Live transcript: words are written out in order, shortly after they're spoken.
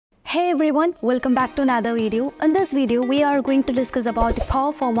Hey everyone, welcome back to another video. In this video, we are going to discuss about the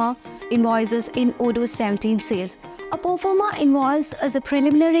Proforma invoices in Odoo 17 sales. A Proforma invoice is a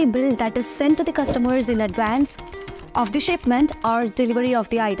preliminary bill that is sent to the customers in advance of the shipment or delivery of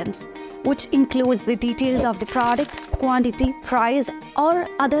the items, which includes the details of the product, quantity, price, or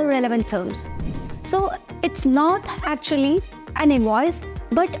other relevant terms. So it's not actually an invoice,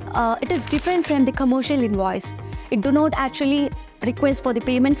 but it is different from the commercial invoice. It do not actually request for the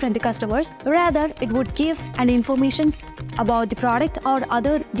payment from the customers. Rather, it would give an information about the product or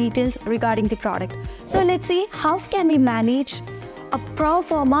other details regarding the product. So let's see how can we manage a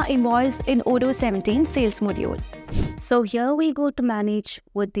Proforma invoice in Odoo 17 sales module. So here we go to manage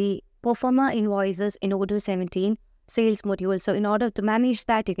with the Proforma invoices in Odoo 17 sales module. So in order to manage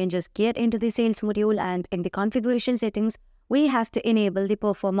that, you can just get into the sales module, and in the configuration settings, we have to enable the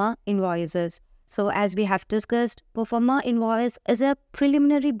Proforma invoices. So as we have discussed, Proforma invoice is a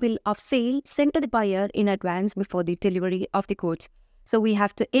preliminary bill of sale sent to the buyer in advance before the delivery of the goods. So we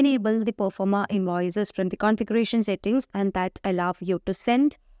have to enable the Proforma invoices from the configuration settings, and that allows you to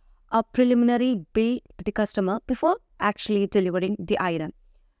send a preliminary bill to the customer before actually delivering the item.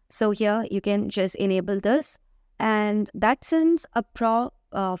 So here you can just enable this, and that sends a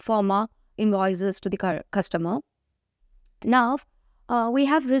Proforma invoices to the customer. Now, we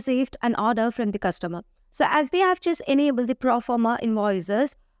have received an order from the customer. So as we have just enabled the Proforma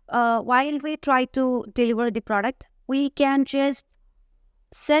invoices, while we try to deliver the product, we can just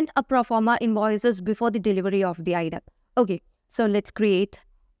send a Proforma invoices before the delivery of the item. Okay, so let's create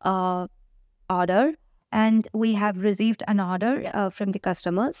a order, and we have received an order from the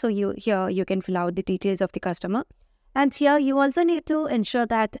customer. So here you can fill out the details of the customer, and here you also need to ensure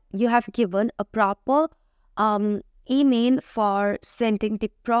that you have given a proper email for sending the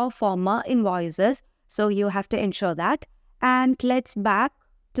Proforma invoices. So you have to ensure that. And let's back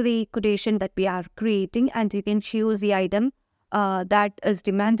to the quotation that we are creating, and you can choose the item that is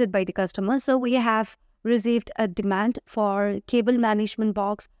demanded by the customer. So we have received a demand for cable management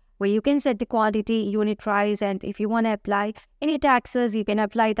box, where you can set the quantity, unit price, and if you want to apply any taxes, you can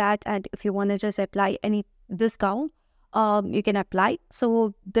apply that. And if you want to just apply any discount, you can apply.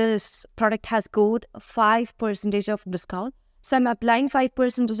 So this product has got 5% of discount. So I'm applying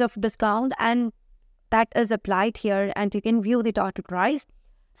 5% of discount, and that is applied here, and you can view the total price.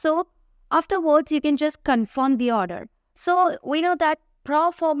 So afterwards, you can just confirm the order. So we know that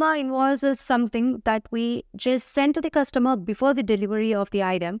Proforma invoice is something that we just send to the customer before the delivery of the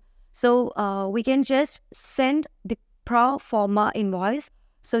item. So we can just send the Proforma invoice.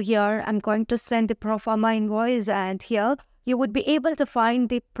 So here I'm going to send the Proforma invoice, and here you would be able to find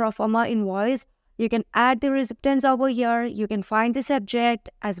the Proforma invoice. You can add the recipients over here. You can find the subject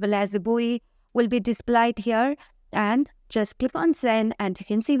as well as the body will be displayed here, and just click on send, and you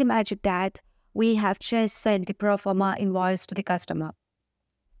can see the magic that we have just sent the Proforma invoice to the customer.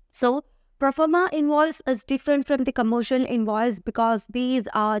 So Proforma invoice is different from the commercial invoice because these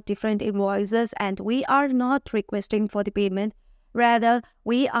are different invoices, and we are not requesting for the payment. Rather,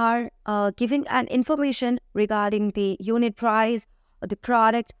 we are giving an information regarding the unit price, the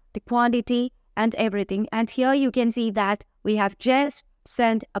product, the quantity, and everything. And here you can see that we have just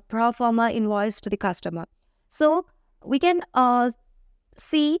sent a Proforma invoice to the customer. So we can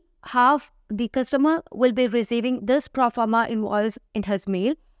see how the customer will be receiving this Proforma invoice in his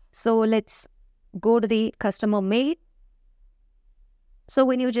mail. So let's go to the customer mail. So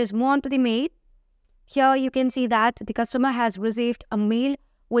when you just move on to the mail, here you can see that the customer has received a mail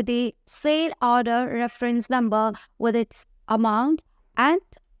with the sale order reference number with its amount and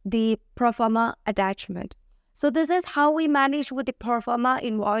the Proforma attachment. So this is how we manage with the Proforma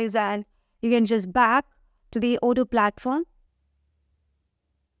invoice, and you can just back to the Odoo platform,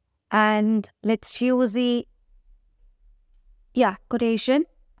 and let's choose the quotation,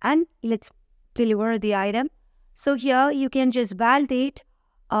 and let's deliver the item. So here you can just validate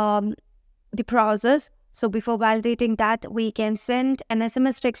the process. So before validating that, we can send an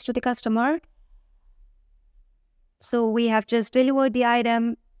SMS text to the customer. So we have just delivered the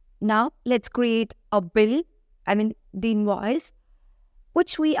item. Now let's create a bill, the invoice,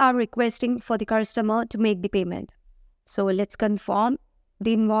 which we are requesting for the customer to make the payment. So let's confirm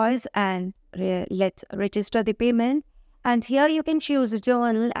the invoice, and let's register the payment. And here you can choose a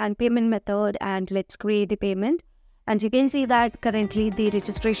journal and payment method, and let's create the payment. And you can see that currently the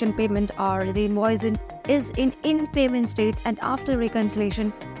registration payment or the invoice is in payment state, and after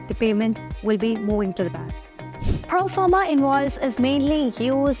reconciliation, the payment will be moving to the bank. Proforma invoice is mainly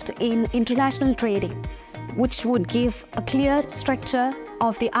used in international trading, which would give a clear structure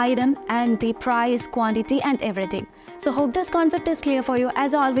of the item and the price, quantity and everything. So hope this concept is clear for you.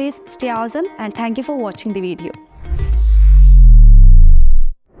 As always, stay awesome and thank you for watching the video.